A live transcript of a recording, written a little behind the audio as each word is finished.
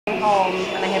home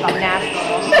when I hear about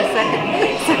Nashville.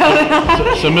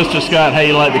 So, Mr. Scott, how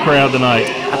you like the crowd tonight?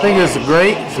 I think it's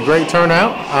great. It's a great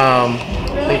turnout.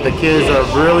 I think the kids are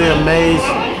really amazed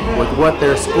with what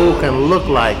their school can look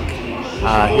like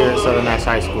here at Southern Nash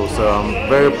High School. So I'm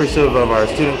very appreciative of our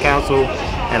student council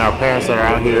and our parents that are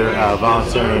out here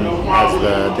volunteering as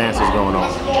the dance is going on.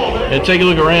 And take a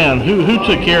look around. Who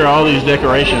took care of all these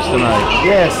decorations tonight?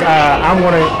 Yes, I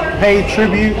want to pay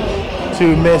tribute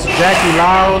to Miss Jackie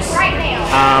Lyles,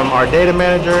 our data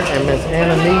manager, and Miss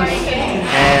Anna Neese,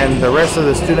 and the rest of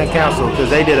the student council, because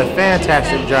they did a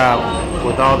fantastic job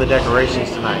with all the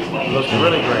decorations tonight. It looks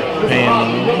really great.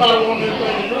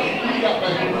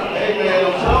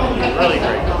 Really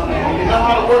great.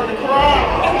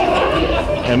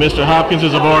 And Mr. Hopkins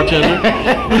is a bartender?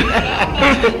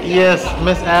 Yes,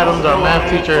 Miss Adams, our math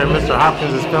teacher, and Mr.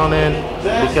 Hopkins is filling in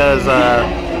because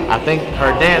I think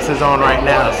her dance is on right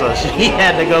now, so she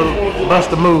had to go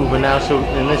bust a move, and then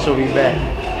she'll be back.